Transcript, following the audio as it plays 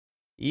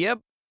Yep,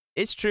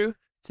 it's true.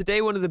 Today,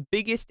 one of the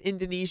biggest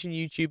Indonesian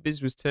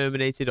YouTubers was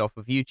terminated off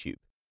of YouTube.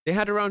 They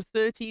had around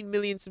 13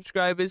 million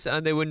subscribers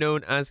and they were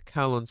known as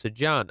Kalon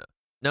Sejana.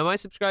 Now, my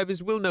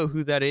subscribers will know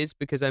who that is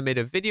because I made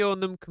a video on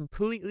them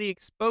completely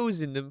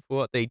exposing them for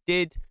what they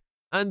did,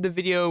 and the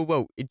video,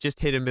 well, it just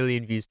hit 1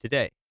 million views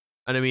today.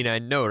 And I mean, I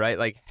know, right?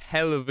 Like,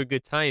 hell of a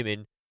good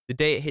timing. The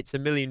day it hits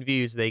 1 million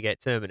views, they get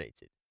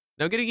terminated.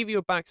 Now, I'm going to give you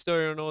a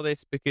backstory on all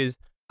this because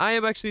I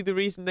am actually the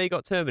reason they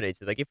got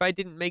terminated. Like, if I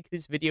didn't make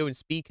this video and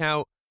speak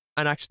out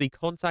and actually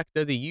contact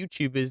other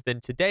YouTubers, then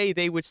today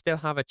they would still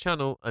have a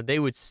channel and they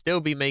would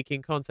still be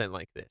making content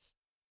like this.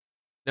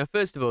 Now,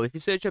 first of all, if you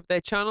search up their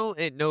channel,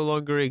 it no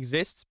longer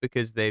exists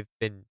because they've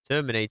been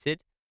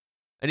terminated.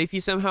 And if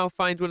you somehow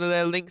find one of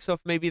their links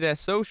off maybe their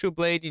social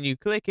blade and you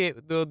click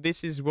it, though,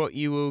 this is what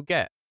you will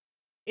get.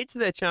 It's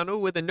their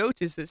channel with a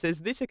notice that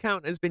says this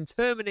account has been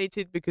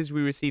terminated because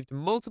we received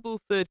multiple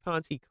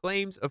third-party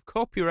claims of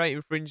copyright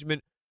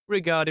infringement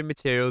regarding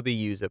material the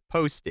user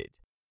posted.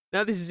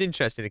 Now, this is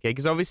interesting, okay,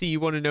 because obviously you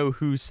want to know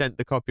who sent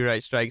the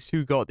copyright strikes,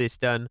 who got this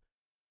done,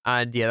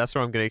 and yeah, that's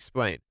what I'm going to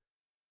explain.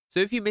 So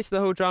if you missed the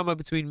whole drama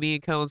between me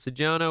and Kalon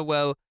Sejana,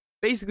 well,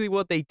 basically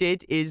what they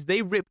did is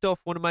they ripped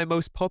off one of my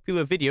most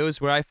popular videos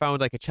where I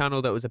found like a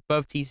channel that was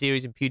above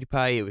T-Series and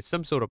PewDiePie. It was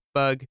some sort of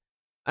bug,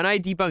 and I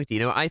debunked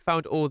it. I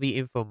found all the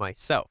info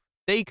myself.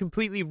 They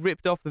completely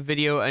ripped off the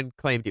video and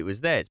claimed it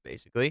was theirs,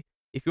 basically.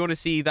 If you want to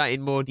see that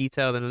in more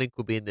detail, then a link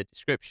will be in the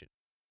description.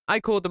 I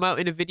called them out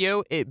in a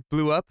video. It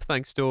blew up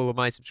thanks to all of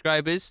my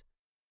subscribers.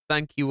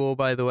 Thank you all,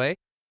 by the way.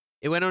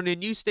 It went on a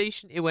news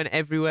station, it went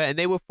everywhere, and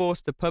they were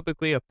forced to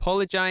publicly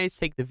apologize,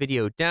 take the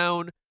video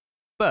down.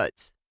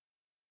 But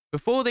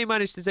before they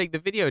managed to take the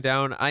video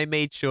down, I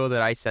made sure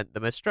that I sent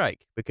them a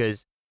strike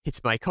because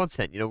it's my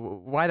content.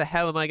 Why the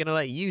hell am I going to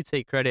let you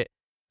take credit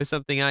for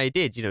something I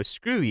did?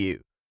 Screw you.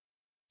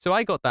 So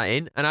I got that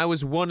in, and I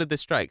was one of the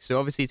strikes. So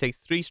obviously it takes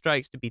 3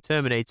 strikes to be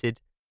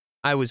terminated.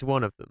 I was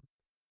one of them.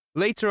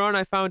 Later on,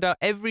 I found out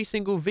every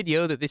single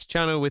video that this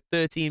channel with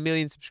 13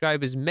 million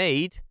subscribers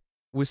made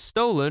was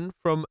stolen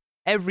from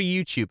every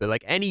YouTuber,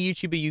 like any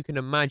YouTuber you can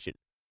imagine.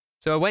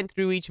 So I went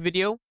through each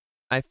video,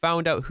 I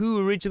found out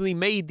who originally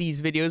made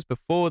these videos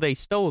before they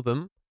stole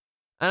them,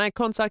 and I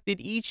contacted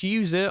each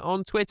user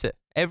on Twitter,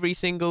 every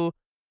single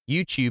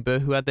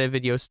YouTuber who had their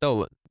video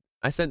stolen.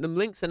 I sent them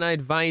links and I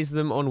advised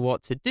them on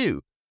what to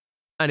do.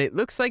 And it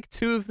looks like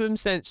 2 of them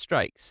sent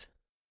strikes.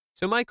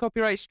 So my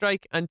copyright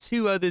strike and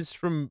 2 others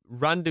from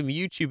random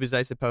YouTubers,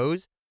 I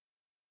suppose,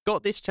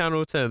 got this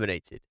channel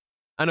terminated.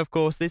 And of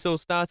course, this all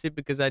started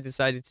because I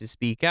decided to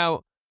speak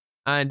out,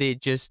 and it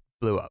just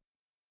blew up.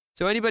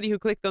 So anybody who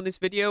clicked on this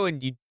video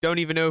and you don't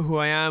even know who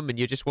I am and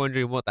you're just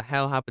wondering what the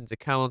hell happened to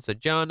Kalon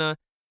Sejana,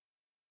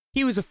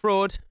 he was a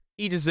fraud.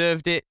 He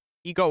deserved it.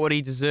 He got what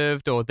he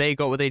deserved, or they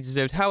got what they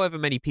deserved. However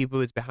many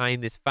people is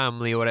behind this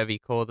family or whatever you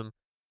call them.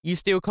 You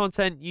steal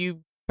content,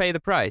 you pay the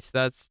price.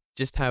 That's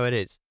just how it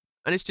is.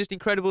 And it's just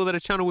incredible that a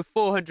channel with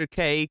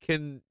 400k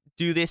can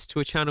do this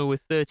to a channel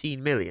with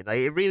 13 million. Like,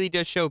 it really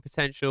does show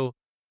potential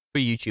for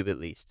YouTube at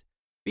least.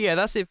 But yeah,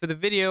 that's it for the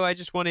video. I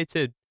just wanted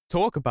to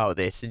talk about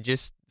this and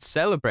just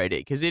celebrate it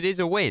because it is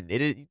a win.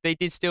 They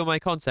did steal my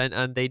content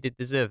and they did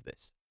deserve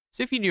this.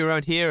 So if you're new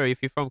around here or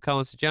if you're from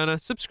Kalon Sejana,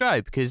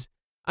 subscribe because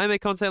I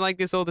make content like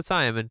this all the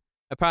time and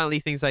apparently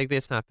things like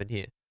this happen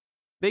here.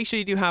 Make sure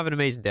you do have an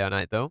amazing day or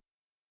night though.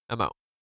 I'm out.